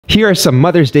Here are some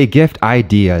Mother's Day gift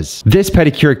ideas. This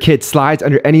pedicure kit slides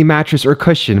under any mattress or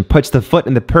cushion, puts the foot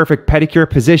in the perfect pedicure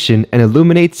position, and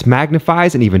illuminates,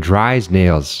 magnifies, and even dries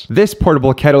nails. This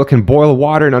portable kettle can boil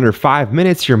water in under 5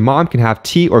 minutes. Your mom can have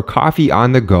tea or coffee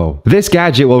on the go. This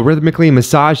gadget will rhythmically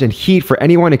massage and heat for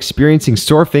anyone experiencing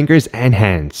sore fingers and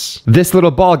hands. This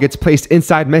little ball gets placed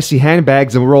inside messy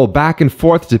handbags and will roll back and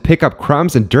forth to pick up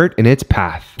crumbs and dirt in its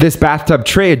path. This bathtub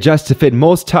tray adjusts to fit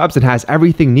most tubs and has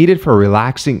everything needed for a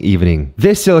relaxing evening.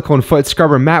 This silicone foot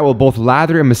scrubber mat will both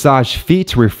lather and massage feet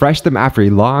to refresh them after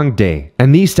a long day.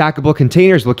 And these stackable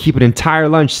containers will keep an entire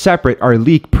lunch separate, are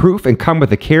leak proof, and come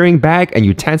with a carrying bag and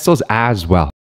utensils as well.